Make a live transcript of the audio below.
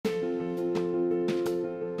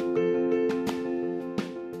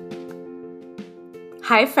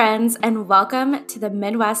Hi, friends, and welcome to the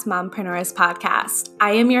Midwest Mompreneurs Podcast.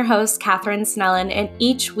 I am your host, Katherine Snellen, and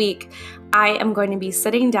each week I am going to be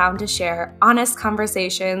sitting down to share honest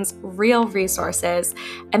conversations, real resources,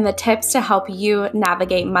 and the tips to help you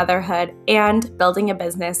navigate motherhood and building a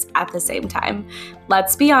business at the same time.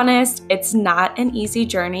 Let's be honest, it's not an easy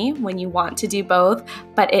journey when you want to do both,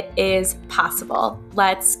 but it is possible.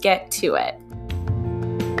 Let's get to it.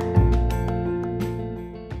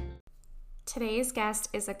 Today's guest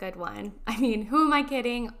is a good one. I mean, who am I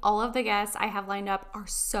kidding? All of the guests I have lined up are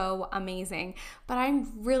so amazing, but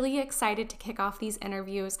I'm really excited to kick off these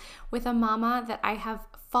interviews with a mama that I have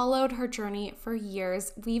followed her journey for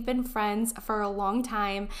years. We've been friends for a long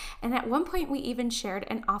time, and at one point we even shared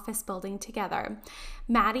an office building together.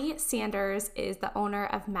 Maddie Sanders is the owner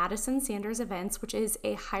of Madison Sanders Events, which is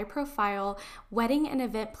a high-profile wedding and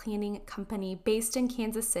event planning company based in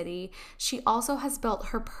Kansas City. She also has built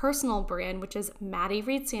her personal brand, which is Maddie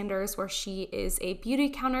Reed Sanders, where she is a beauty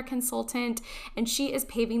counter consultant, and she is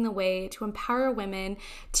paving the way to empower women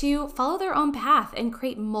to follow their own path and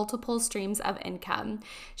create multiple streams of income.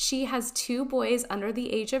 She has 2 boys under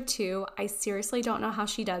the age of 2. I seriously don't know how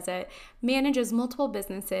she does it, manages multiple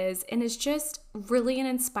businesses, and is just really an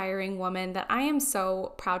inspiring woman that I am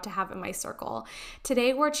so proud to have in my circle.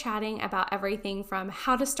 Today, we're chatting about everything from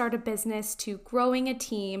how to start a business to growing a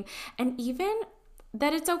team, and even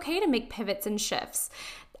that it's okay to make pivots and shifts.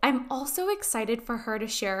 I'm also excited for her to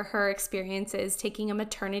share her experiences taking a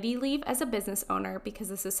maternity leave as a business owner, because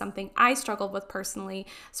this is something I struggled with personally.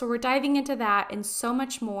 So we're diving into that and so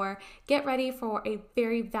much more. Get ready for a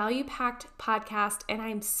very value-packed podcast, and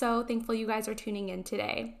I'm so thankful you guys are tuning in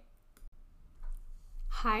today.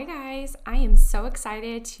 Hi guys, I am so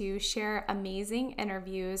excited to share amazing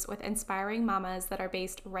interviews with inspiring mamas that are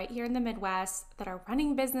based right here in the Midwest, that are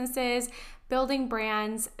running businesses, building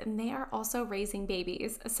brands, and they are also raising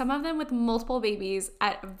babies, some of them with multiple babies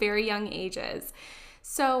at very young ages.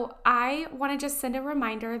 So I want to just send a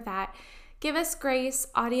reminder that give us grace.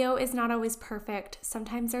 Audio is not always perfect.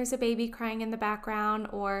 Sometimes there's a baby crying in the background,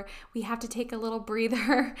 or we have to take a little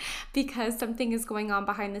breather because something is going on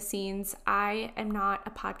behind the scenes. I am not a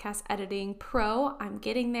podcast editing pro. I'm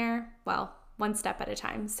getting there, well, one step at a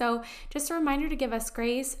time. So just a reminder to give us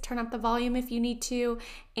grace, turn up the volume if you need to,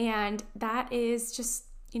 and that is just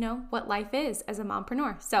what life is as a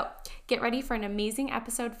mompreneur. So get ready for an amazing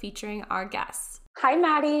episode featuring our guests. Hi,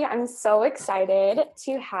 Maddie. I'm so excited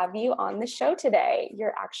to have you on the show today.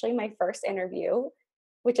 You're actually my first interview,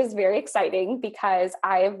 which is very exciting because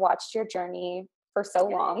I've watched your journey for so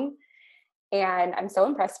long, and I'm so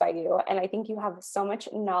impressed by you. And I think you have so much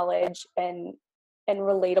knowledge and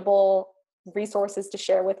relatable resources to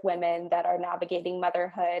share with women that are navigating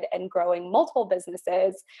motherhood and growing multiple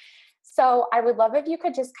businesses. So I would love if you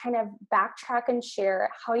could just kind of backtrack and share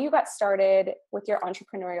how you got started with your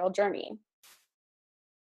entrepreneurial journey.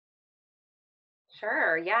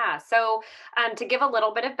 Sure. Yeah. So to give a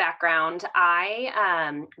little bit of background,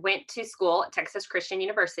 I went to school at Texas Christian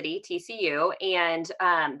University, TCU, and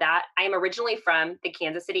that I am originally from the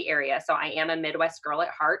Kansas City area. So I am a Midwest girl at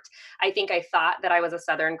heart. I think I thought that I was a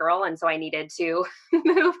Southern girl, and so I needed to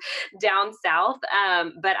move down south.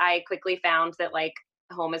 But I quickly found that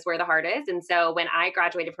home is where the heart is. And so when I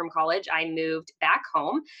graduated from college, I moved back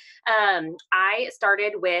home. I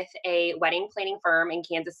started with a wedding planning firm in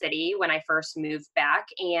Kansas City when I first moved back,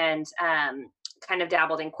 and kind of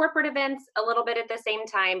dabbled in corporate events a little bit at the same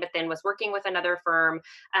time, but then was working with another firm.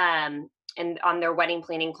 And on their wedding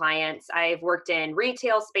planning clients. I've worked in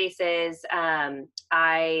retail spaces.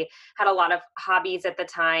 I had a lot of hobbies at the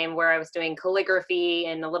time where I was doing calligraphy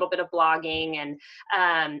and a little bit of blogging,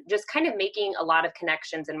 and just kind of making a lot of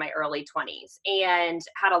connections in my early 20s, and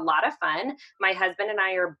had a lot of fun. My husband and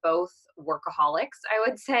I are both workaholics, I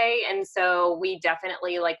would say. And so we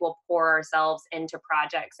definitely will pour ourselves into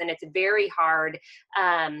projects, and it's very hard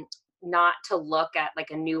not to look at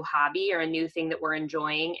a new hobby or a new thing that we're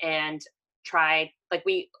enjoying and try,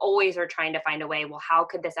 we always are trying to find a way, well, how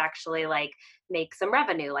could this actually make some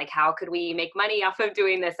revenue? How could we make money off of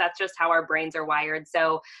doing this? That's just how our brains are wired.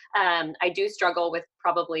 So I do struggle with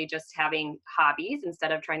probably just having hobbies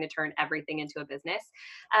instead of trying to turn everything into a business.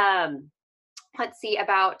 Let's see,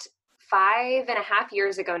 about 5.5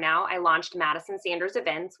 years ago now, I launched Madison Sanders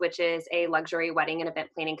Events, which is a luxury wedding and event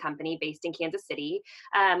planning company based in Kansas City.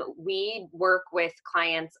 We work with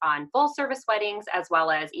clients on full service weddings as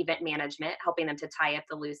well as event management, helping them to tie up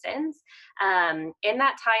the loose ends. In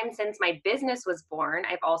that time since my business was born,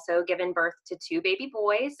 I've also given birth to two baby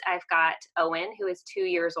boys. I've got Owen, who is 2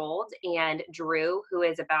 years old, and Drew, who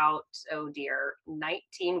is about, oh dear,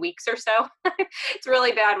 19 weeks or so. It's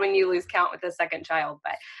really bad when you lose count with a second child,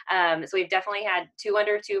 but so we've definitely had two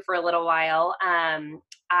under two for a little while.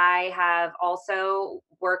 I have also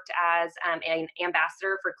worked as an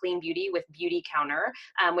ambassador for Clean Beauty with Beauty Counter,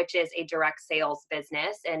 which is a direct sales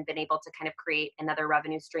business, and been able to kind of create another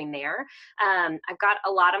revenue stream there. I've got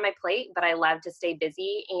a lot on my plate, but I love to stay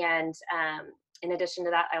busy. And in addition to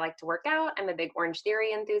that, I like to work out. I'm a big Orange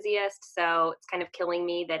Theory enthusiast. So it's kind of killing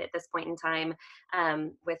me that at this point in time,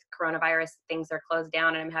 with coronavirus, things are closed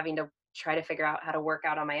down and I'm having to try to figure out how to work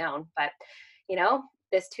out on my own. But,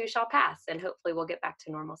 this too shall pass, and hopefully we'll get back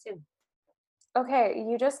to normal soon. Okay,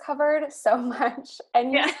 you just covered so much,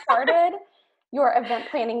 and you Yeah. started your event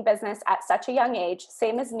planning business at such a young age,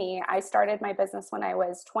 same as me. I started my business when I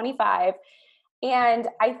was 25, and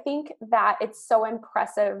I think that it's so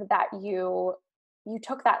impressive that you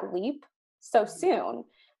took that leap so soon,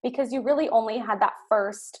 because you really only had that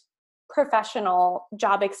first professional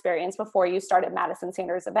job experience before you started Madison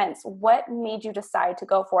Sanders Events. What made you decide to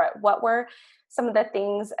go for it? What were some of the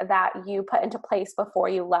things that you put into place before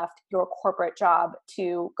you left your corporate job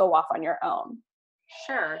to go off on your own?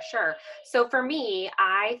 Sure, sure. So for me,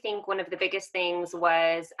 I think one of the biggest things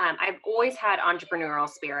was I've always had entrepreneurial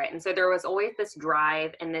spirit, and so there was always this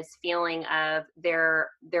drive and this feeling of there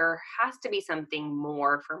has to be something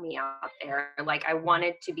more for me out there. Like I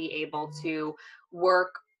wanted to be able to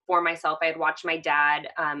work for myself. I had watched my dad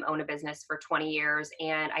own a business for 20 years,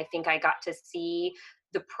 and I think I got to see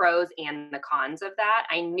the pros and the cons of that.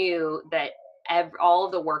 I knew that all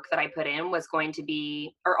of the work that I put in was going to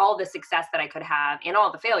be, or all the success that I could have and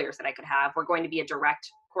all the failures that I could have were going to be a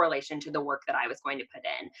direct correlation to the work that I was going to put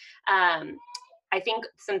in. I think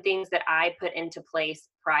some things that I put into place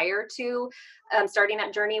prior to starting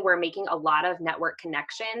that journey were making a lot of network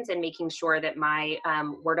connections and making sure that my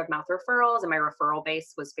word of mouth referrals and my referral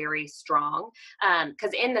base was very strong.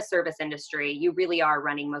 Because in the service industry, you really are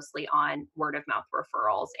running mostly on word of mouth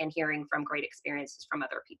referrals and hearing from great experiences from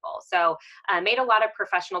other people. So I made a lot of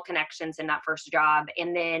professional connections in that first job.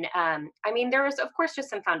 And then, there was, of course, just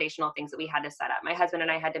some foundational things that we had to set up. My husband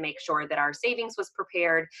and I had to make sure that our savings was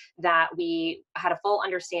prepared, that we had a full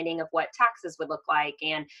understanding of what taxes would look like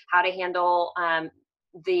and how to handle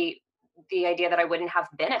the idea that I wouldn't have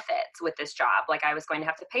benefits with this job. Like I was going to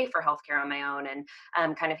have to pay for healthcare on my own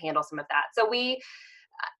and kind of handle some of that. So we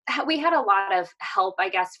had a lot of help, I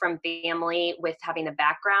guess, from family with having the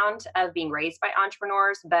background of being raised by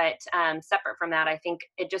entrepreneurs. But separate from that, I think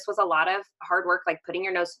it just was a lot of hard work, like putting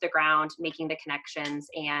your nose to the ground, making the connections,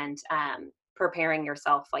 and preparing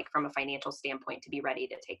yourself, like from a financial standpoint, to be ready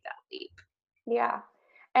to take that leap. Yeah.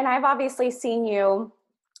 And I've obviously seen you.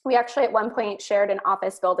 We actually at one point shared an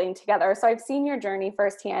office building together. So I've seen your journey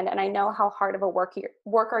firsthand, and I know how hard of a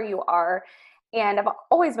worker you are. And I've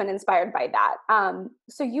always been inspired by that.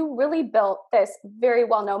 So you really built this very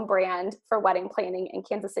well-known brand for wedding planning in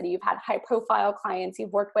Kansas City. You've had high-profile clients.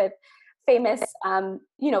 You've worked with famous,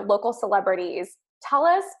 local celebrities. Tell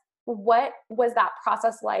us, what was that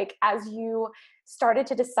process like as you started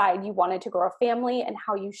to decide you wanted to grow a family, and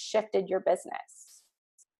how you shifted your business?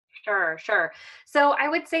 Sure, sure. So I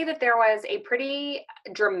would say that there was a pretty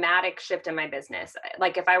dramatic shift in my business.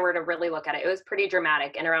 Like if I were to really look at it, it was pretty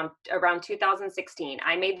dramatic. And around 2016,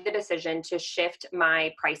 I made the decision to shift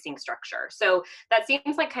my pricing structure. So that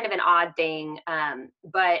seems like kind of an odd thing,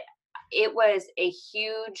 but it was a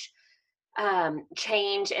huge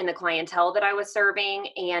change in the clientele that I was serving,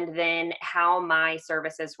 and then how my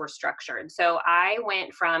services were structured. So I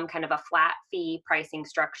went from kind of a flat fee pricing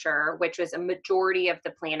structure, which was a majority of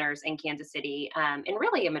the planners in Kansas City, and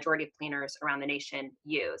really a majority of planners around the nation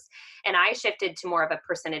use. And I shifted to more of a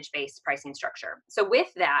percentage based pricing structure. So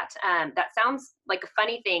with that, that sounds like a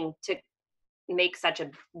funny thing to make such a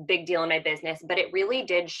big deal in my business, but it really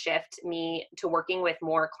did shift me to working with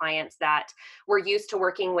more clients that were used to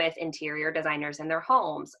working with interior designers in their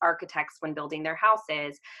homes, architects when building their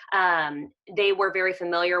houses. They were very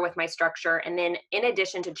familiar with my structure. And then in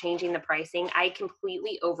addition to changing the pricing, I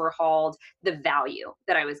completely overhauled the value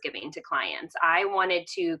that I was giving to clients. I wanted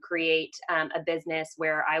to create a business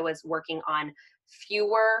where I was working on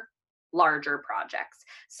fewer larger projects.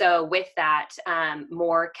 So with that,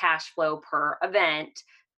 more cash flow per event,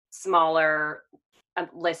 smaller a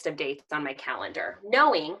list of dates on my calendar,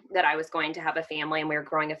 knowing that I was going to have a family and we were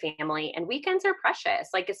growing a family, and weekends are precious.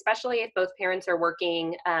 Like, especially if both parents are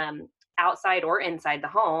working outside or inside the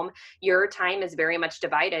home, your time is very much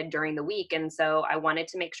divided during the week. And so I wanted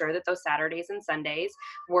to make sure that those Saturdays and Sundays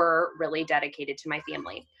were really dedicated to my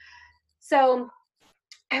family. So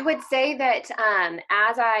I would say that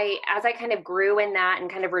as I kind of grew in that and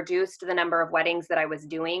kind of reduced the number of weddings that I was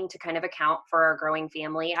doing to kind of account for our growing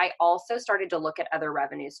family, I also started to look at other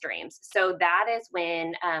revenue streams. So that is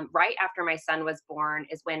when, right after my son was born,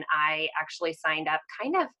 is when I actually signed up,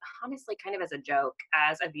 kind of honestly, kind of as a joke,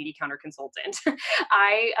 as a beauty counter consultant.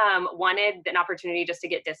 I wanted an opportunity just to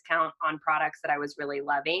get discount on products that I was really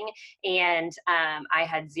loving, and I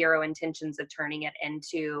had zero intentions of turning it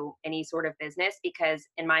into any sort of business because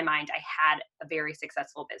in my mind, I had a very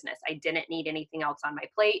successful business. I didn't need anything else on my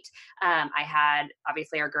plate. I had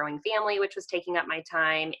obviously our growing family, which was taking up my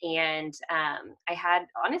time. And I had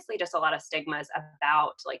honestly just a lot of stigmas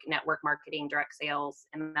about like network marketing, direct sales,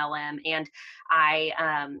 MLM. And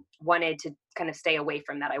I wanted to kind of stay away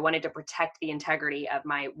from that. I wanted to protect the integrity of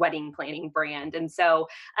my wedding planning brand. And so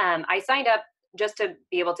I signed up just to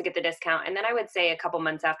be able to get the discount. And then I would say a couple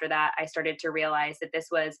months after that, I started to realize that this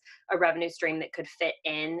was a revenue stream that could fit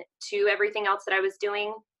in to everything else that I was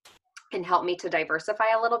doing and help me to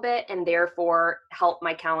diversify a little bit, and therefore help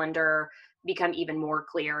my calendar become even more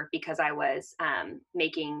clear because I was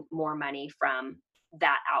making more money from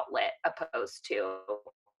that outlet opposed to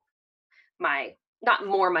my, not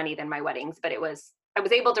more money than my weddings, but I was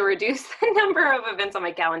able to reduce the number of events on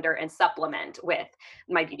my calendar and supplement with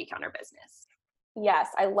my beauty counter business. Yes,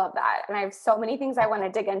 I love that. And I have so many things I want to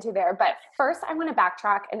dig into there. But first, I want to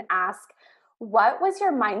backtrack and ask, what was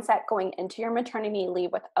your mindset going into your maternity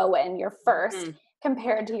leave with Owen, your first, Mm.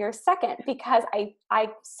 compared to your second? Because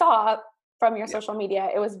I saw from your Yep. social media,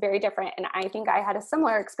 it was very different. And I think I had a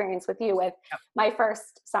similar experience with you with Yep. my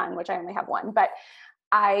first son, which I only have one. But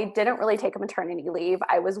I didn't really take a maternity leave.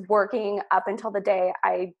 I was working up until the day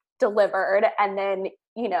I delivered, and then,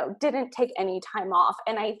 didn't take any time off.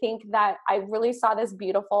 And I think that I really saw this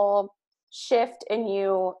beautiful shift in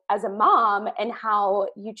you as a mom and how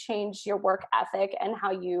you changed your work ethic and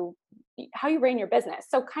how you ran your business.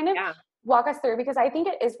 So kind of Yeah. walk us through, because I think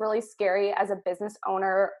it is really scary as a business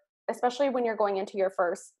owner, especially when you're going into your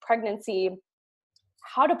first pregnancy,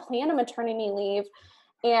 how to plan a maternity leave.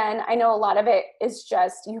 And I know a lot of it is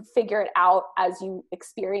just you figure it out as you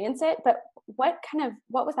experience it. But what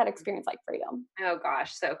was that experience like for you? Oh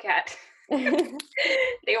gosh, so Kat,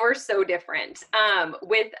 they were so different.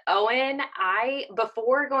 With Owen, I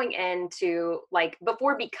before going into like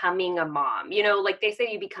before becoming a mom, like they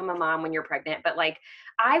say you become a mom when you're pregnant, but like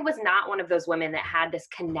I was not one of those women that had this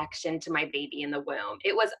connection to my baby in the womb.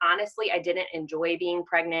 It was honestly, I didn't enjoy being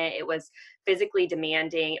pregnant. It was physically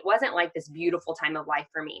demanding. It wasn't like this beautiful time of life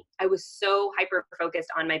for me. I was so hyper focused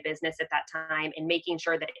on my business at that time and making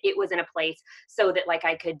sure that it was in a place so that like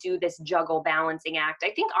I could do this juggle balancing act.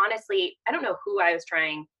 I think honestly, I don't know who I was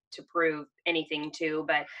trying to prove anything to,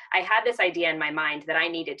 but I had this idea in my mind that I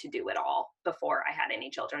needed to do it all before I had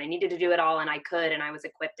any children. I needed to do it all, and I could, and I was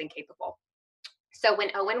equipped and capable. So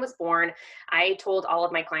when Owen was born, I told all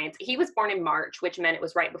of my clients, he was born in March, which meant it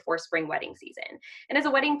was right before spring wedding season. And as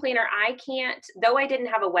a wedding planner, I can't, though I didn't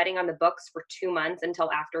have a wedding on the books for 2 months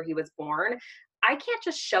until after he was born, I can't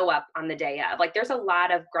just show up on the day of. Like, there's a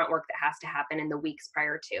lot of grunt work that has to happen in the weeks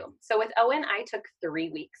prior to. So with Owen, I took 3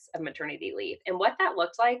 weeks of maternity leave. And what that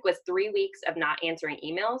looked like was 3 weeks of not answering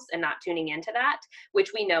emails and not tuning into that, which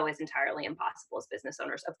we know is entirely impossible as business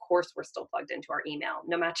owners. Of course, we're still plugged into our email,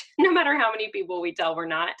 no matter how many people we tell we're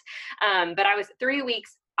not. But I was 3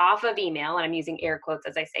 weeks off of email, and I'm using air quotes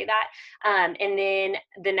as I say that. And then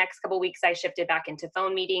the next couple of weeks, I shifted back into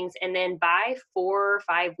phone meetings. And then by 4 or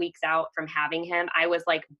 5 weeks out from having him, I was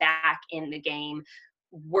like back in the game,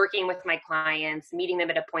 working with my clients, meeting them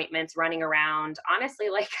at appointments, running around. Honestly,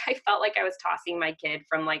 like I felt like I was tossing my kid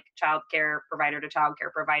from like childcare provider to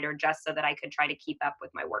childcare provider just so that I could try to keep up with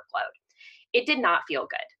my workload. It did not feel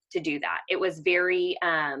good to do that. It was very,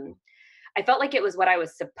 I felt like it was what I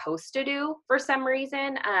was supposed to do for some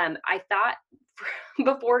reason. I thought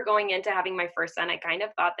before going into having my first son, I kind of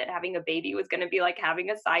thought that having a baby was going to be like having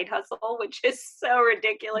a side hustle, which is so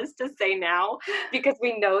ridiculous to say now because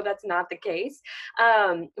we know that's not the case.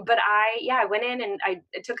 But I went in and I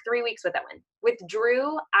took 3 weeks with Owen. With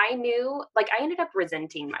Drew, I knew, like, I ended up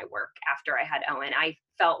resenting my work after I had Owen. I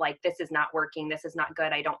felt like this is not working. This is not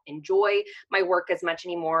good. I don't enjoy my work as much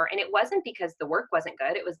anymore. And it wasn't because the work wasn't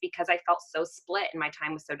good. It was because I felt so split and my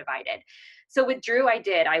time was so divided. So with Drew,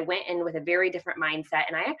 I went in with a very different different mindset.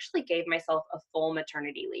 And I actually gave myself a full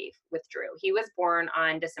maternity leave with Drew. He was born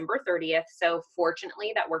on December 30th. So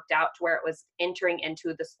fortunately, that worked out to where it was entering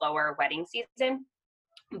into the slower wedding season.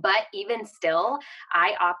 But even still,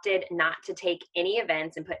 I opted not to take any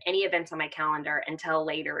events and put any events on my calendar until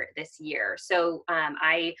later this year. So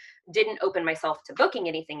I didn't open myself to booking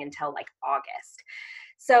anything until like August.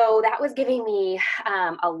 So that was giving me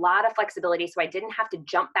a lot of flexibility. So I didn't have to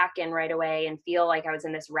jump back in right away and feel like I was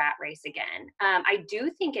in this rat race again. I do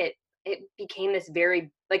think it became this very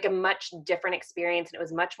like a much different experience, and it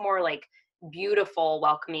was much more like beautiful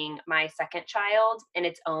welcoming my second child in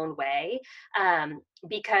its own way,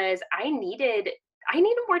 because I needed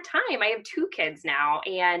more time. I have two kids now,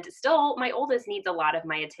 and still my oldest needs a lot of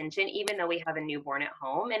my attention, even though we have a newborn at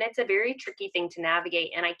home. And it's a very tricky thing to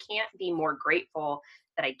navigate. And I can't be more grateful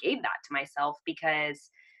that I gave that to myself, because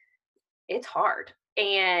it's hard.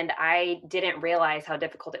 And I didn't realize how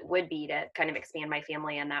difficult it would be to kind of expand my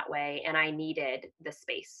family in that way. And I needed the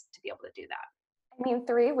space to be able to do that. I mean,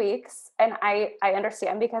 3 weeks, and I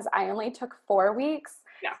understand because I only took 4 weeks.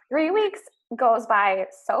 Yeah. 3 weeks goes by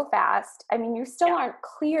so fast. I mean, you still Yeah. aren't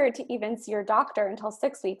cleared to even see your doctor until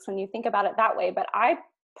 6 weeks when you think about it that way. But I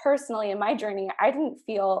personally, in my journey, I didn't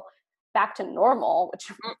feel back to normal,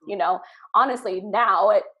 which, honestly,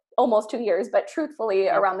 now at almost 2 years, but truthfully,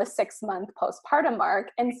 Yeah. around the 6 month postpartum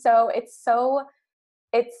mark. And so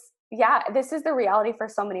yeah, this is the reality for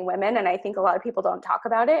so many women. And I think a lot of people don't talk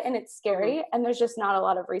about it, and it's scary, Mhm. and there's just not a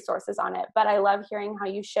lot of resources on it. But I love hearing how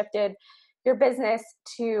you shifted your business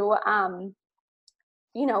to,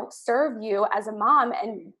 serve you as a mom,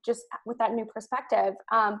 and just with that new perspective.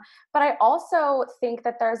 But I also think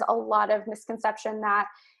that there's a lot of misconception that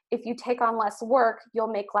if you take on less work, you'll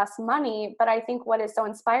make less money. But I think what is so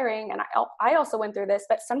inspiring, and I also went through this,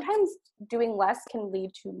 but sometimes doing less can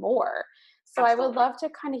lead to more. So I would Absolutely. love to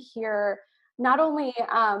kind of hear not only,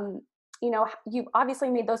 you obviously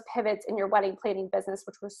made those pivots in your wedding planning business,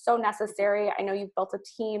 which was so necessary. I know you've built a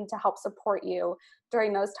team to help support you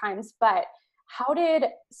during those times, but how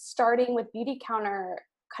did starting with Beautycounter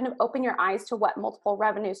kind of open your eyes to what multiple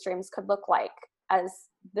revenue streams could look like as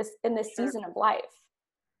this in this Sure. season of life?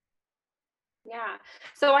 Yeah.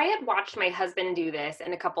 So I had watched my husband do this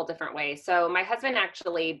in a couple different ways. So my husband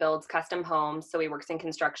actually builds custom homes. So he works in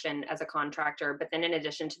construction as a contractor. But then in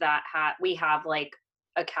addition to that, we have like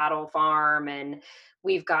a cattle farm, and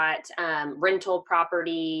we've got rental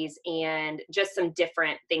properties and just some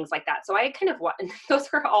different things like that. So I kind of, those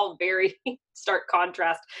are all very stark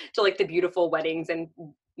contrast to like the beautiful weddings and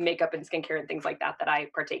makeup and skincare and things like that that I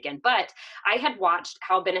partake in. But I had watched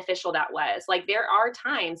how beneficial that was. Like there are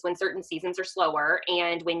times when certain seasons are slower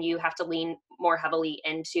and when you have to lean more heavily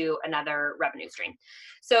into another revenue stream.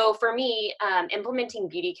 So for me, implementing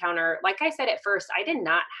Beautycounter, like I said at first, I did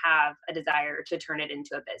not have a desire to turn it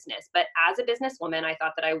into a business. But as a businesswoman, I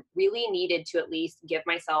thought that I really needed to at least give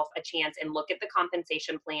myself a chance and look at the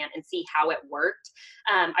compensation plan and see how it worked.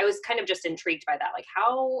 I was kind of just intrigued by that. Like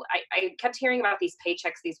how I kept hearing about these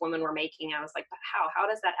paychecks these women were making. I was like, but how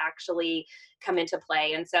does that actually come into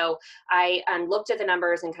play? And so I looked at the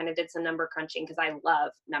numbers and kind of did some number crunching, because I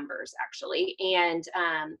love numbers actually. And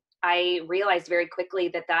I realized very quickly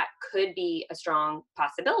that that could be a strong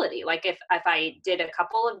possibility. Like if I did a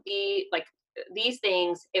couple of these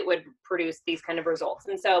things, it would produce these kind of results.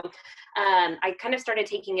 And so I kind of started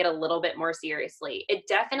taking it a little bit more seriously. It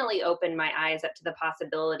definitely opened my eyes up to the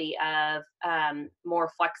possibility of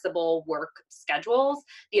more flexible work schedules,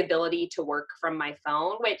 the ability to work from my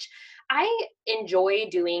phone, which I enjoy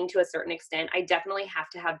doing to a certain extent. I definitely have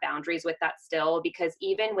to have boundaries with that still, because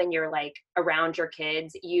even when you're like around your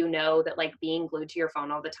kids, you know that like being glued to your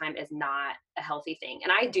phone all the time is not a healthy thing.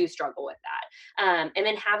 And I do struggle with that. And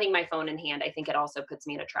then having my phone in hand, I think it also puts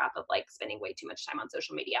me in a trap of like spending way too much time on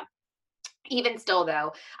social media. Even still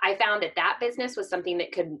though, I found that that business was something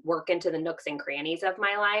that could work into the nooks and crannies of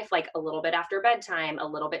my life, like a little bit after bedtime, a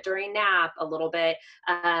little bit during nap, a little bit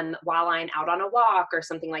while I'm out on a walk or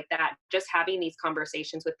something like that. Just having these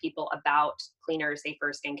conversations with people about cleaner,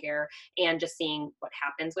 safer skincare and just seeing what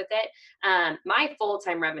happens with it. My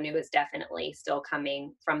full-time revenue is definitely still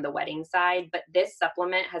coming from the wedding side, but this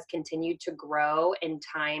supplement has continued to grow in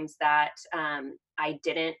times that I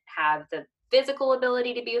didn't have the physical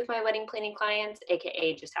ability to be with my wedding planning clients,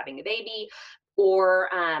 AKA just having a baby, or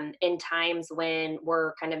in times when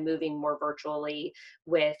we're kind of moving more virtually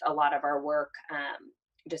with a lot of our work,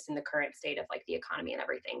 just in the current state of like the economy and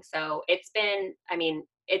everything. So it's been, I mean,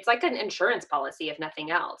 it's like an insurance policy, if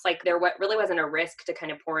nothing else. Like there what really wasn't a risk to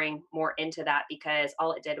kind of pouring more into that, because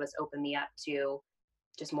all it did was open me up to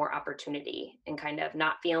just more opportunity and kind of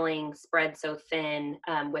not feeling spread so thin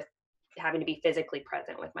with having to be physically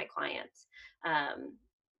present with my clients.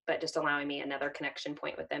 But just allowing me another connection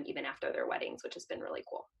point with them even after their weddings, which has been really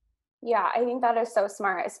cool. Yeah, I think that is so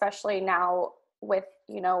smart, especially now with,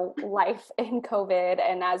 life in COVID,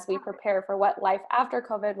 and as we prepare for what life after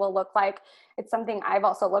COVID will look like. It's something I've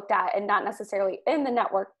also looked at, and not necessarily in the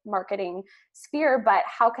network marketing sphere, but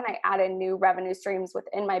how can I add in new revenue streams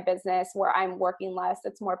within my business where I'm working less?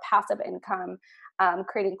 It's more passive income,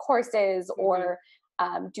 creating courses Mm-hmm. or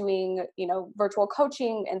doing, virtual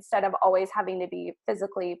coaching instead of always having to be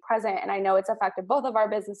physically present. And I know it's affected both of our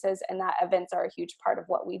businesses, and that events are a huge part of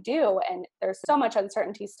what we do. And there's so much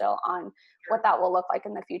uncertainty still on what that will look like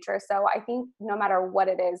in the future. So I think no matter what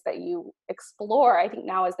it is that you explore, I think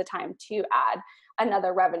now is the time to add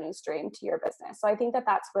another revenue stream to your business. So I think that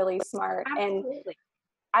that's really smart. And Absolutely.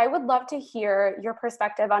 I would love to hear your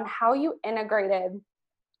perspective on how you integrated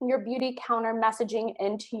your Beautycounter messaging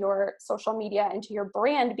into your social media, into your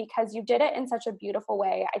brand, because you did it in such a beautiful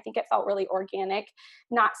way. I think it felt really organic,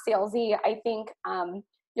 not salesy. I think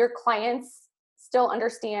your clients still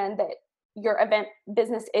understand that your event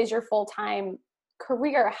business is your full-time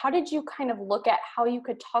career. How did you kind of look at how you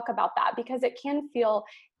could talk about that? Because it can feel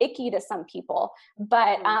icky to some people,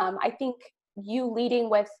 but I think you leading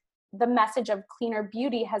with the message of cleaner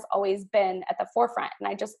beauty has always been at the forefront. And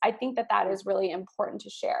I think that that is really important to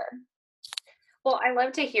share. Well, I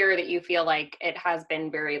love to hear that you feel like it has been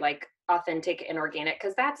very like authentic and organic,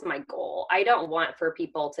 because that's my goal. I don't want for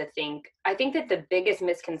people to think, I think that the biggest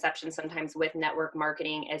misconception sometimes with network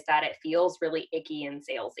marketing is that it feels really icky and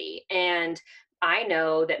salesy. And I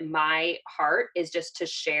know that my heart is just to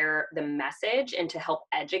share the message and to help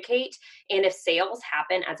educate. And if sales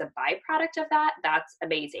happen as a byproduct of that, that's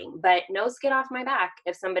amazing. But no skin off my back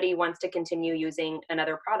if somebody wants to continue using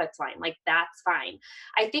another product line, like that's fine.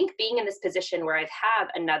 I think being in this position where I've had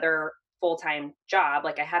another full-time job,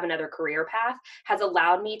 like I have another career path, has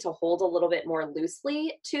allowed me to hold a little bit more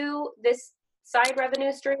loosely to this side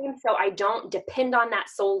revenue stream. So I don't depend on that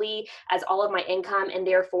solely as all of my income, and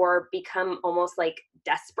therefore become almost like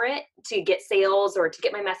desperate to get sales or to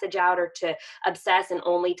get my message out or to obsess and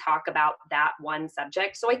only talk about that one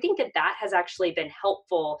subject. So I think that that has actually been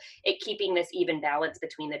helpful at keeping this even balance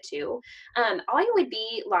between the two. I would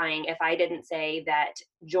be lying if I didn't say that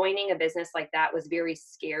joining a business like that was very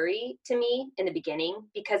scary to me in the beginning,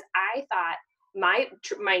 because I thought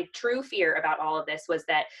my true fear about all of this was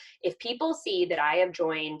that if people see that I have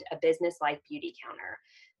joined a business like Beautycounter,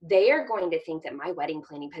 they are going to think that my wedding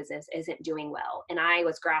planning business isn't doing well, and I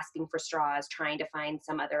was grasping for straws trying to find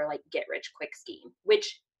some other like get rich quick scheme,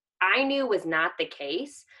 which I knew was not the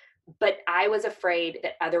case, but I was afraid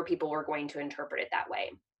that other people were going to interpret it that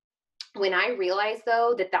way. When I realized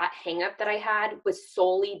though that that hang up that I had was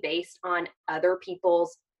solely based on other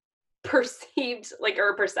people's perceived like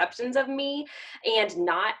or perceptions of me and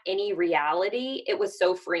not any reality, it was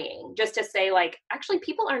so freeing just to say like, actually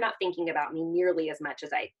people are not thinking about me nearly as much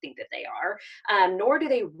as I think that they are, nor do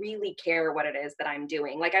they really care what it is that I'm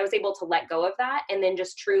doing. Like I was able to let go of that and then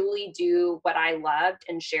just truly do what I loved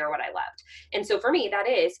and share what I loved. And so for me that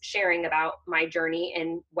is sharing about my journey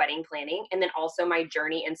in wedding planning, and then also my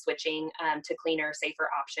journey in switching to cleaner, safer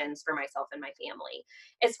options for myself and my family.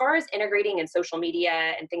 As far as integrating in social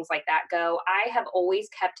media and things like that go, I have always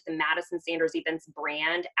kept the Madison Sanders Events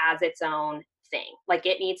brand as its own thing. Like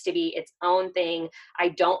it needs to be its own thing. I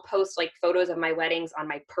don't post like photos of my weddings on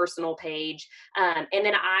my personal page. And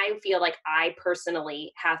then I feel like I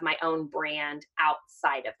personally have my own brand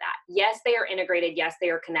outside of that. Yes, they are integrated. Yes, they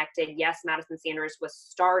are connected. Yes, Madison Sanders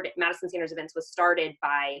Events was started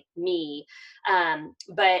by me.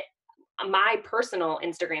 But my personal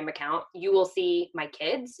Instagram account, you will see my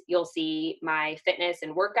kids, you'll see my fitness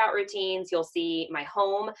and workout routines, you'll see my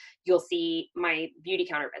home, you'll see my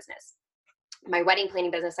Beautycounter business. My wedding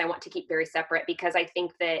planning business, I want to keep very separate, because I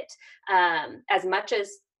think that as much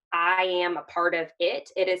as I am a part of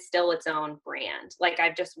it, it is still its own brand. Like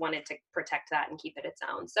I've just wanted to protect that and keep it its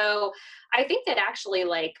own. So I think that actually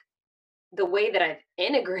like the way that I've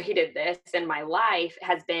integrated this in my life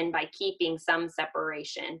has been by keeping some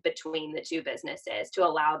separation between the two businesses to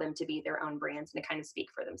allow them to be their own brands and to kind of speak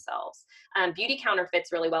for themselves. Beautycounter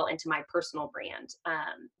fits really well into my personal brand,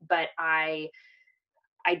 but I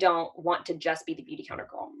don't want to just be the Beautycounter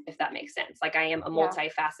girl, if that makes sense. Like I am a Yeah.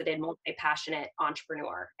 multifaceted, multi-passionate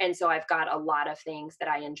entrepreneur. And so I've got a lot of things that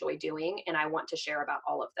I enjoy doing, and I want to share about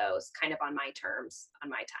all of those kind of on my terms, on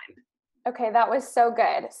my time. Okay, that was so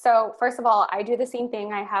good. So first of all, I do the same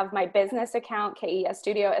thing. I have my business account, KES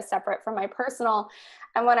Studio, is separate from my personal.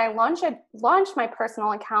 And when I launched my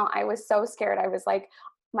personal account, I was so scared. I was like,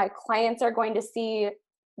 my clients are going to see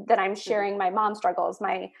that I'm sharing my mom struggles,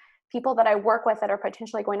 my people that I work with that are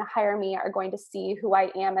potentially going to hire me are going to see who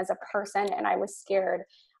I am as a person. And I was scared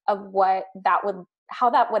of how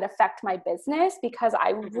that would affect my business, because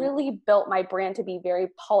I Mhm. really built my brand to be very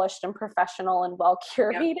polished and professional and well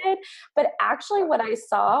Yep. curated. But actually what I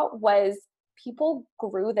saw was people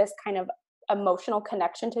grew this kind of emotional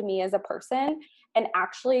connection to me as a person, and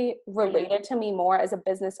actually Mhm. related to me more as a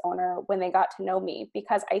business owner when they got to know me,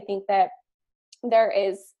 because I think that there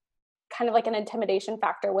is kind of like an intimidation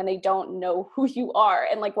factor when they don't know who you are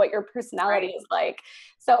and like what your personality Right. is like.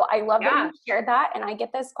 So I love that Yeah. you shared that. And I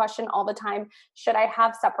get this question all the time. Should I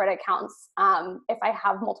have separate accounts if I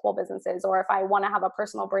have multiple businesses, or if I want to have a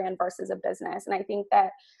personal brand versus a business? And I think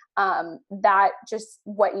that that just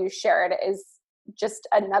what you shared is just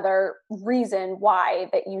another reason why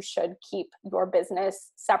that you should keep your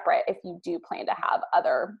business separate if you do plan to have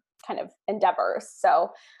other kind of endeavors.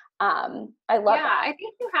 So I love Yeah, that. I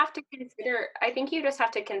think you just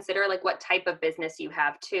have to consider like what type of business you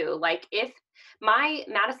have too. Like if my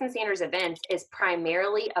Madison Sanders Events is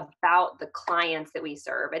primarily about the clients that we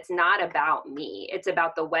serve. It's not about me. It's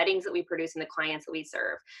about the weddings that we produce and the clients that we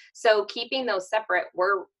serve. So keeping those separate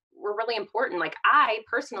were really important. Like I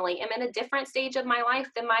personally am in a different stage of my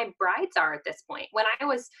life than my brides are at this point. When I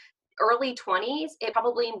was early 20s, it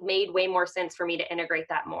probably made way more sense for me to integrate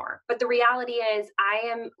that more. But the reality is, I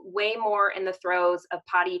am way more in the throes of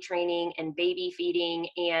potty training and baby feeding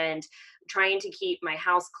and trying to keep my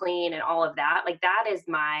house clean and all of that. Like, that is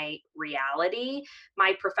my reality.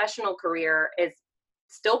 My professional career is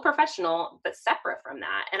still professional, but separate from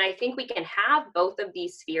that. And I think we can have both of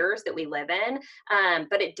these spheres that we live in,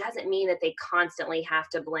 but it doesn't mean that they constantly have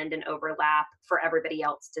to blend and overlap for everybody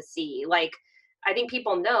else to see. Like, I think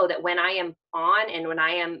people know that when I am on and when I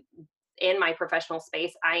am in my professional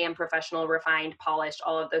space, I am professional, refined, polished,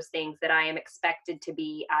 all of those things that I am expected to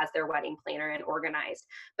be as their wedding planner and organized.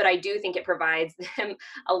 But I do think it provides them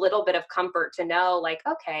a little bit of comfort to know, like,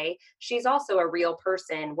 okay, she's also a real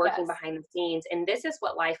person working Yes. behind the scenes. And this is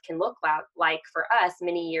what life can look like for us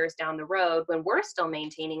many years down the road when we're still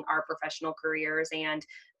maintaining our professional careers and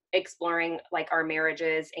exploring like our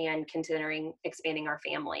marriages and considering expanding our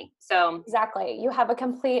family. So, Exactly. You have a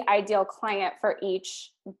complete ideal client for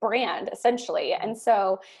each brand, essentially. And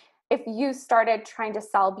so if you started trying to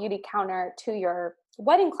sell Beauty Counter to your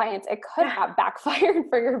wedding clients, it could yeah, have backfired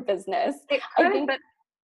for your business. it I could, think, but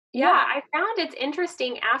yeah, yeah, I found it's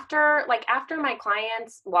interesting after my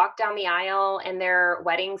clients walk down the aisle and their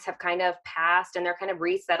weddings have kind of passed and they're kind of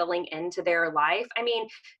resettling into their life. I mean,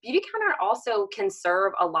 Beauty Counter also can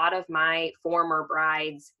serve a lot of my former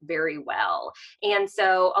brides very well. And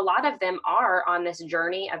so a lot of them are on this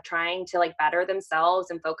journey of trying to like better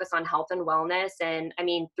themselves and focus on health and wellness. And I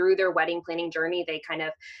mean, through their wedding planning journey, they kind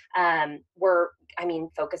of were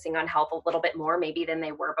focusing on health a little bit more maybe than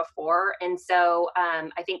they were before. And so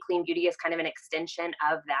I think Clean Beauty is kind of an extension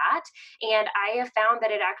of that. And I have found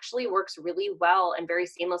that it actually works really well and very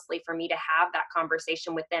seamlessly for me to have that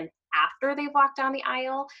conversation with them after they've walked down the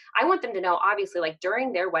aisle. I want them to know, obviously, like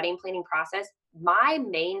during their wedding planning process, my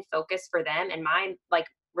main focus for them and my like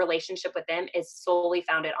relationship with them is solely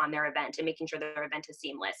founded on their event and making sure their event is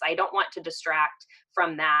seamless. I don't want to distract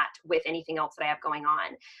from that with anything else that I have going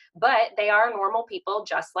on. But they are normal people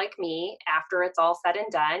just like me after it's all said and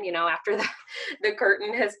done, after the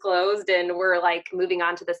curtain has closed and we're like moving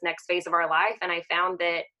on to this next phase of our life. And I found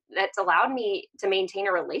that that's allowed me to maintain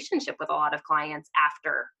a relationship with a lot of clients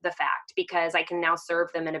after the fact because I can now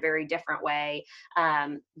serve them in a very different way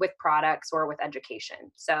with products or with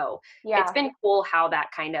education. So it's yeah. been cool how that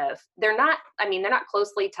kind of, they're not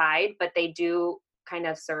closely tied, but they do kind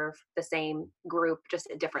of serve the same group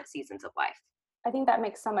just at different seasons of life. I think that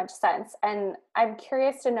makes so much sense. And I'm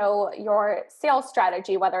curious to know your sales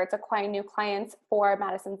strategy, whether it's acquiring new clients for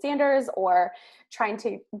Madison Sanders or trying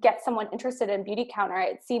to get someone interested in Beauty Counter.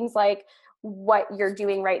 It seems like what you're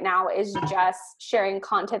doing right now is just sharing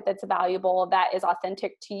content that's valuable, that is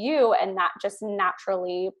authentic to you, and that just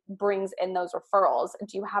naturally brings in those referrals.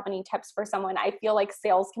 Do you have any tips for someone? I feel like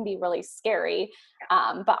sales can be really scary,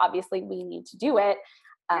 but obviously we need to do it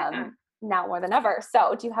Yeah. now more than ever.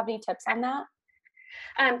 So do you have any tips on that?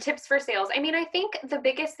 Tips for sales. I mean, I think the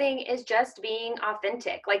biggest thing is just being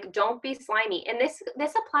authentic. Like, don't be slimy. And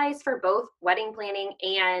this applies for both wedding planning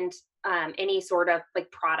and any sort of like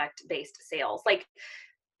product based sales. Like,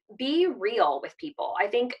 be real with people. I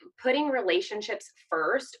think putting relationships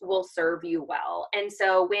first will serve you well. And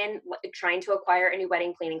so when trying to acquire a new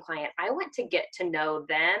wedding planning client, I want to get to know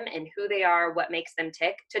them and who they are, what makes them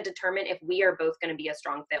tick to determine if we are both going to be a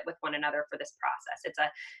strong fit with one another for this process. It's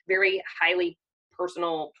a very highly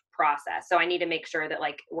personal process. So I need to make sure that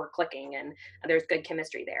like we're clicking and there's good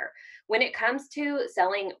chemistry there. When it comes to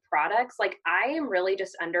selling products, like I am really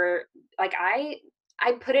just under, like I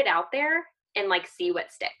put it out there and like see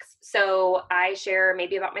what sticks. So I share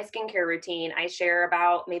maybe about my skincare routine. I share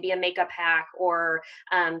about maybe a makeup hack or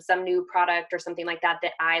some new product or something like that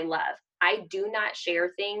that I love. I do not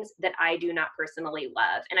share things that I do not personally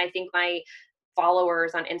love. And I think my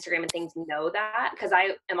followers on Instagram and things know that, because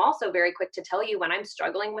I am also very quick to tell you when I'm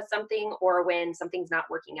struggling with something or when something's not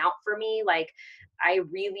working out for me. Like I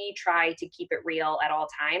really try to keep it real at all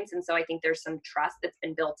times. And so I think there's some trust that's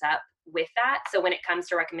been built up with that. So when it comes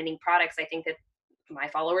to recommending products, I think that my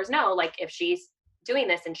followers know, like if she's doing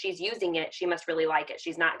this and she's using it, she must really like it.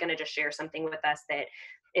 She's not going to just share something with us that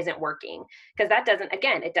isn't working, because that doesn't,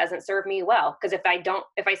 again, it doesn't serve me well. Because if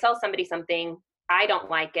I sell somebody something, I don't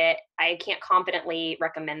like it, I can't confidently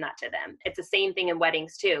recommend that to them. It's the same thing in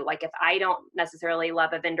weddings too. Like if I don't necessarily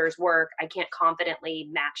love a vendor's work, I can't confidently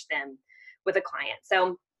match them with a client.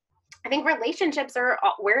 So I think relationships are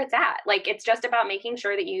where it's at. Like it's just about making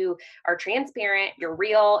sure that you are transparent, you're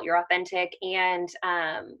real, you're authentic, and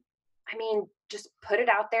I mean, just put it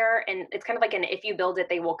out there. And it's kind of like an if you build it,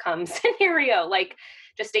 they will come scenario. Like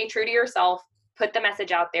just stay true to yourself, put the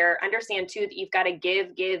message out there, understand too that you've got to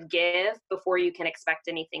give before you can expect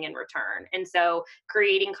anything in return. And so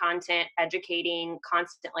creating content, educating,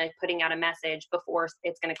 constantly putting out a message before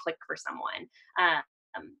it's going to click for someone.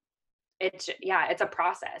 It's a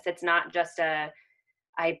process. It's not just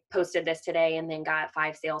I posted this today and then got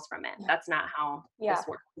 5 sales from it. That's not how this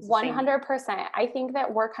works. 100%. I think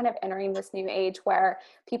that we're kind of entering this new age where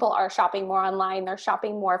people are shopping more online. They're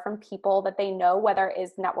shopping more from people that they know, whether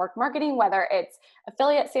it's network marketing, whether it's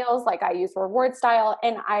affiliate sales, like I use Reward Style.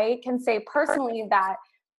 And I can say personally that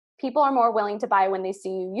people are more willing to buy when they see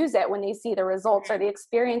you use it, when they see the results or the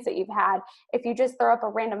experience that you've had. If you just throw up a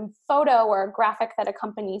random photo or a graphic that a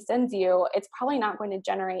company sends you, it's probably not going to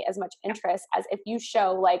generate as much interest as if you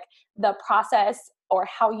show like the process or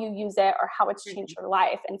how you use it or how it's changed your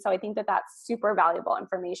life. And so I think that that's super valuable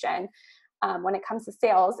information when it comes to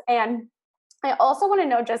sales. And I also want to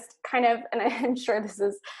know just kind of, and I'm sure this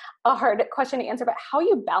is a hard question to answer, but how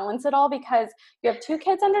you balance it all, because you have 2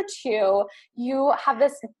 kids under 2,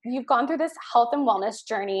 you've gone through this health and wellness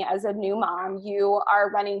journey as a new mom, you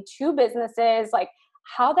are running 2 businesses. Like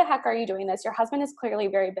how the heck are you doing this? Your husband is clearly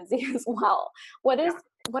very busy as well. What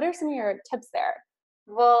are some of your tips there?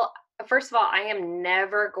 Well, first of all, I am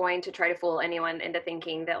never going to try to fool anyone into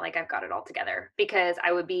thinking that like I've got it all together, because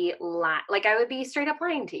I would be I would be straight up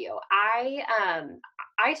lying to you.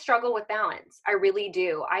 I struggle with balance. I really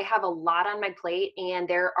do. I have a lot on my plate and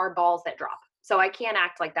there are balls that drop. So I can't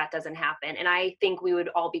act like that doesn't happen. And I think we would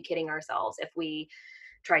all be kidding ourselves if we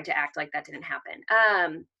tried to act like that didn't happen.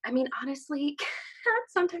 I mean, honestly,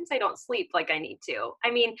 sometimes I don't sleep like I need to. I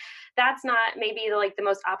mean, that's not maybe like the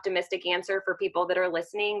most optimistic answer for people that are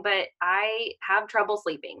listening, but I have trouble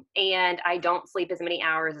sleeping and I don't sleep as many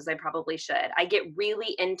hours as I probably should. I get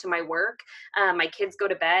really into my work. My kids go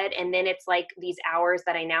to bed and then it's like these hours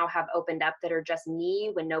that I now have opened up that are just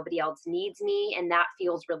me when nobody else needs me. And that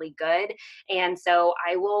feels really good. And so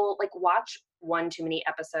I will like watch one too many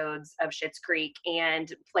episodes of Schitt's Creek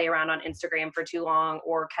and play around on Instagram for too long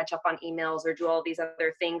or catch up on emails or do all these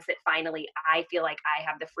other things that finally I feel like I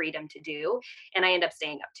have the freedom to do. And I end up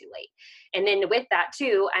staying up too late. And then with that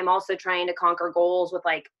too, I'm also trying to conquer goals with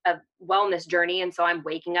like a wellness journey. And so I'm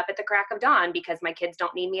waking up at the crack of dawn because my kids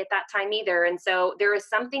don't need me at that time either. And so there is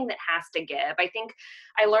something that has to give. I think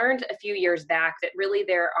I learned a few years back that really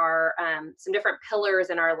there are some different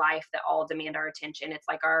pillars in our life that all demand our attention. It's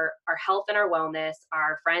like our health and our wellness,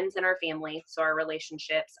 our friends and our family, so our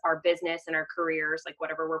relationships, our business and our careers, like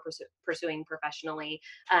whatever we're pursuing professionally,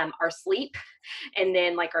 our sleep, and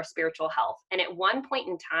then like our spiritual health. And at one point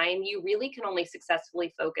in time, you really can only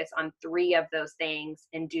successfully focus on 3 of those things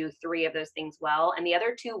and do 3 of those things well. And the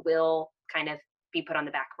other 2 will kind of be put on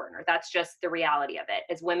the back burner. That's just the reality of it.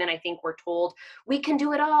 As women, I think we're told we can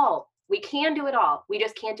do it all. We can do it all. We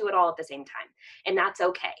just can't do it all at the same time. And that's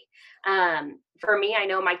okay. For me, I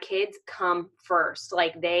know my kids come first.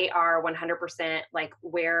 Like they are 100% like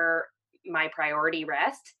where my priority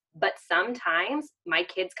rests. But sometimes my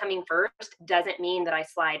kids coming first doesn't mean that I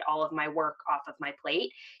slide all of my work off of my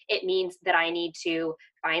plate. It means that I need to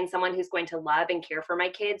find someone who's going to love and care for my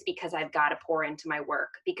kids because I've got to pour into my work,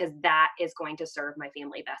 because that is going to serve my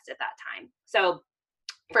family best at that time. So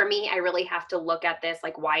for me, I really have to look at this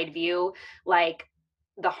like wide view, like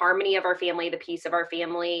the harmony of our family, the peace of our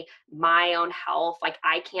family, my own health. Like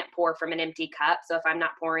I can't pour from an empty cup. So if I'm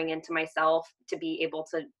not pouring into myself to be able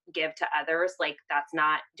to give to others, like that's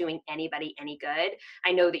not doing anybody any good.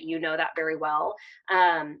 I know that you know that very well. So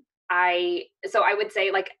I would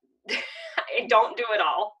say like I don't do it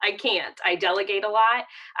all. I can't. I delegate a lot.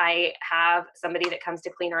 I have somebody that comes to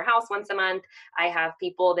clean our house once a month. I have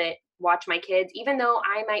people that watch my kids, even though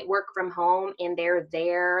I might work from home and they're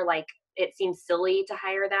there, like it seems silly to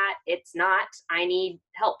hire that. It's not. I need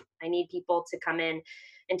help. I need people to come in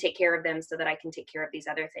and take care of them so that I can take care of these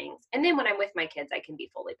other things. And then when I'm with my kids, I can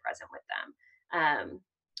be fully present with them.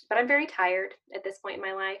 But I'm very tired at this point in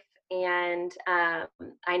my life. And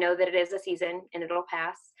I know that it is a season and it'll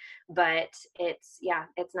pass, but it's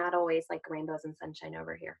not always like rainbows and sunshine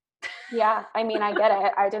over here. Yeah, I mean, I get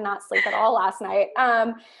it. I did not sleep at all last night.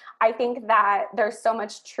 I think that there's so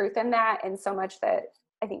much truth in that, and so much that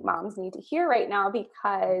I think moms need to hear right now,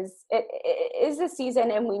 because it is a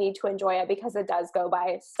season and we need to enjoy it, because it does go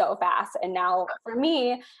by so fast. And now for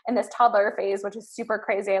me in this toddler phase, which is super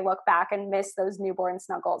crazy, I look back and miss those newborn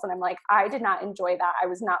snuggles. And I'm like, I did not enjoy that. I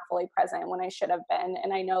was not fully present when I should have been.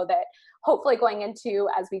 And I know that hopefully going into,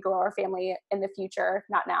 as we grow our family in the future,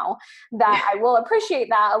 not now, that I will appreciate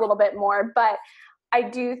that a little bit more. But I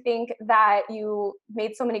do think that you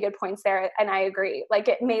made so many good points there. And I agree. Like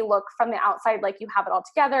it may look from the outside like you have it all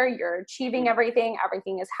together, you're achieving everything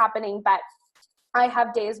is happening. But I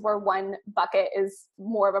have days where one bucket is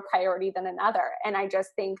more of a priority than another. And I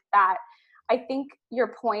just think that, I think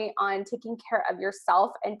your point on taking care of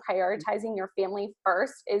yourself and prioritizing your family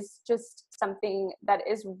first is just something that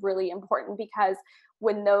is really important, because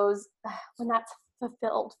when that's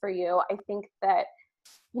fulfilled for you, I think that,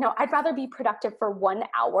 I'd rather be productive for 1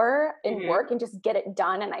 hour in work and just get it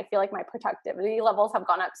done. And I feel like my productivity levels have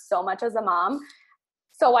gone up so much as a mom,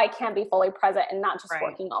 so I can be fully present and not just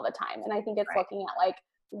working all the time. And I think it's looking at like,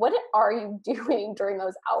 what are you doing during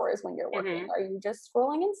those hours when you're working? Are you just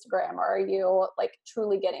scrolling Instagram, or are you like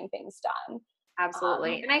truly getting things done?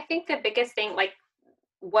 Absolutely. And I think the biggest thing, like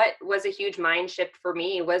what was a huge mind shift for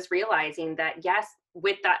me, was realizing that yes,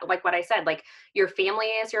 with that, like what I said, like your family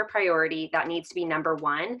is your priority, that needs to be number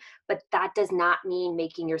one, but that does not mean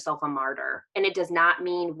making yourself a martyr, and it does not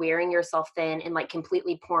mean wearing yourself thin and like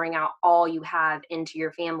completely pouring out all you have into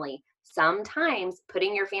your family. Sometimes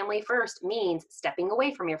putting your family first means stepping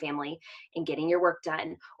away from your family and getting your work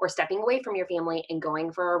done, or stepping away from your family and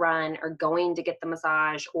going for a run, or going to get the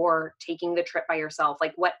massage, or taking the trip by yourself,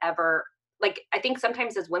 like whatever. Like I think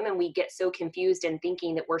sometimes as women we get so confused in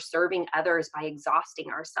thinking that we're serving others by exhausting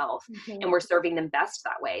ourselves and we're serving them best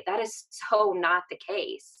that way. That is so not the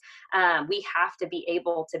case. We have to be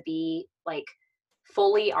able to be like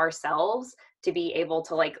fully ourselves to be able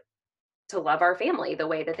to like to love our family the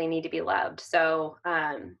way that they need to be loved. So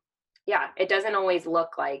it doesn't always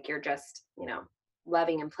look like you're just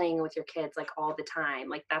loving and playing with your kids like all the time.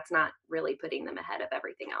 Like that's not really putting them ahead of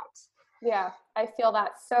everything else. Yeah, I feel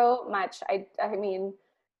that so much. I mean,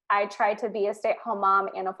 I tried to be a stay-at-home mom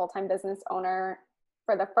and a full-time business owner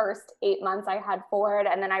for the first 8 months I had Ford.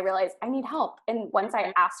 And then I realized I need help. And once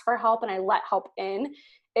I asked for help and I let help in,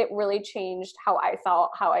 it really changed how I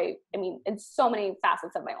felt, in so many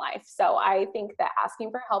facets of my life. So I think that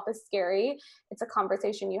asking for help is scary. It's a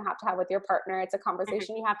conversation you have to have with your partner. It's a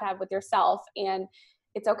conversation you have to have with yourself. And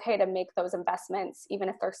it's okay to make those investments, even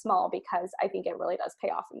if they're small, because I think it really does pay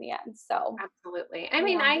off in the end. So absolutely. I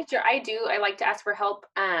mean, I like to ask for help,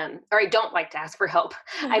 or I don't like to ask for help.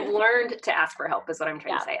 I've learned to ask for help is what I'm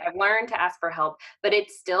trying to say. I've learned to ask for help, but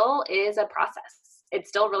it still is a process. It's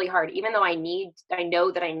still really hard, even though I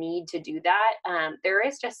know that I need to do that. There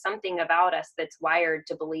is just something about us that's wired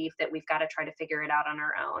to believe that we've got to try to figure it out on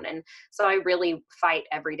our own. And so I really fight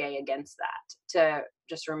every day against that, to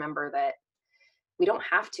just remember that we don't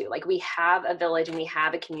have to. Like we have a village and we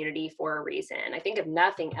have a community for a reason. I think if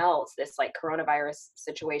nothing else, this like coronavirus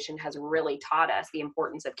situation has really taught us the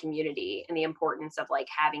importance of community and the importance of like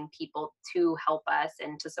having people to help us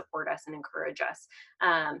and to support us and encourage us.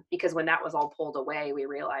 Because when that was all pulled away, we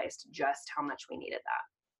realized just how much we needed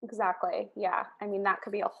that. Exactly. Yeah. I mean, that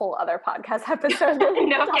could be a whole other podcast episode.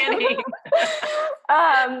 No kidding.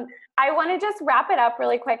 I want to just wrap it up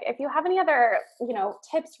really quick. If you have any other,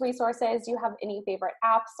 tips, resources, do you have any favorite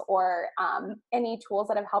apps or any tools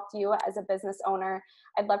that have helped you as a business owner?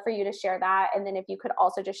 I'd love for you to share that. And then if you could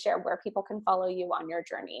also just share where people can follow you on your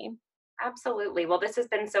journey. Absolutely. Well, this has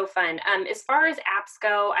been so fun. As far as apps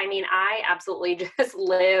go, I mean, I absolutely just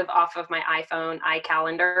live off of my iPhone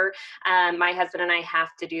iCalendar. My husband and I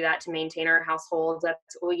have to do that to maintain our household.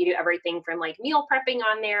 We do everything from like meal prepping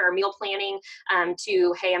on there or meal planning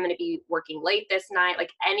to, hey, I'm going to be working late this night.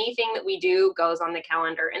 Like anything that we do goes on the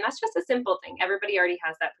calendar. And that's just a simple thing. Everybody already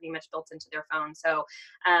has that pretty much built into their phone. So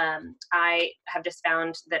I have just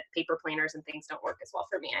found that paper planners and things don't work as well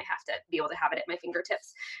for me. I have to be able to have it at my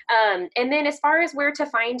fingertips. And then as far as where to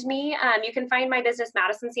find me, you can find my business,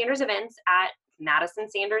 Madison Sanders Events, at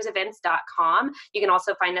MadisonSandersEvents.com. You can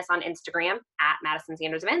also find us on Instagram at Madison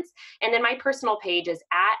Sanders Events. And then my personal page is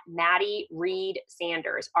at Maddie Reid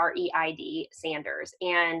Sanders, REID Sanders.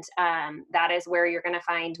 And that is where you're going to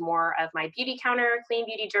find more of my beauty counter, clean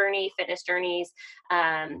beauty journey, fitness journeys,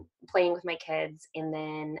 playing with my kids, and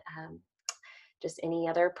then just any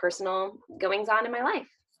other personal goings on in my life.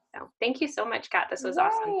 So thank you so much, Kat. This was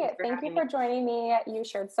awesome. Thank you for joining me. You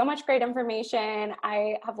shared so much great information.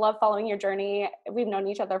 I have loved following your journey. We've known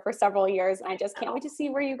each other for several years, and I just can't wait to see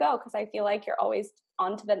where you go because I feel like you're always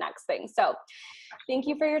on to the next thing. So thank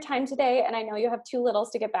you for your time today. And I know you have 2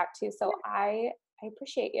 littles to get back to, so I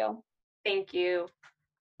appreciate you. Thank you.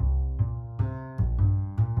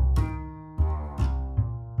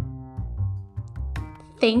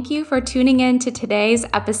 Thank you for tuning in to today's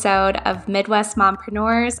episode of Midwest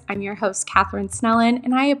Mompreneurs. I'm your host, Katherine Snellen,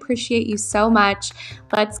 and I appreciate you so much.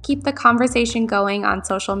 Let's keep the conversation going on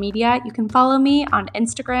social media. You can follow me on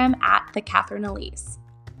Instagram at The Katherine Elise.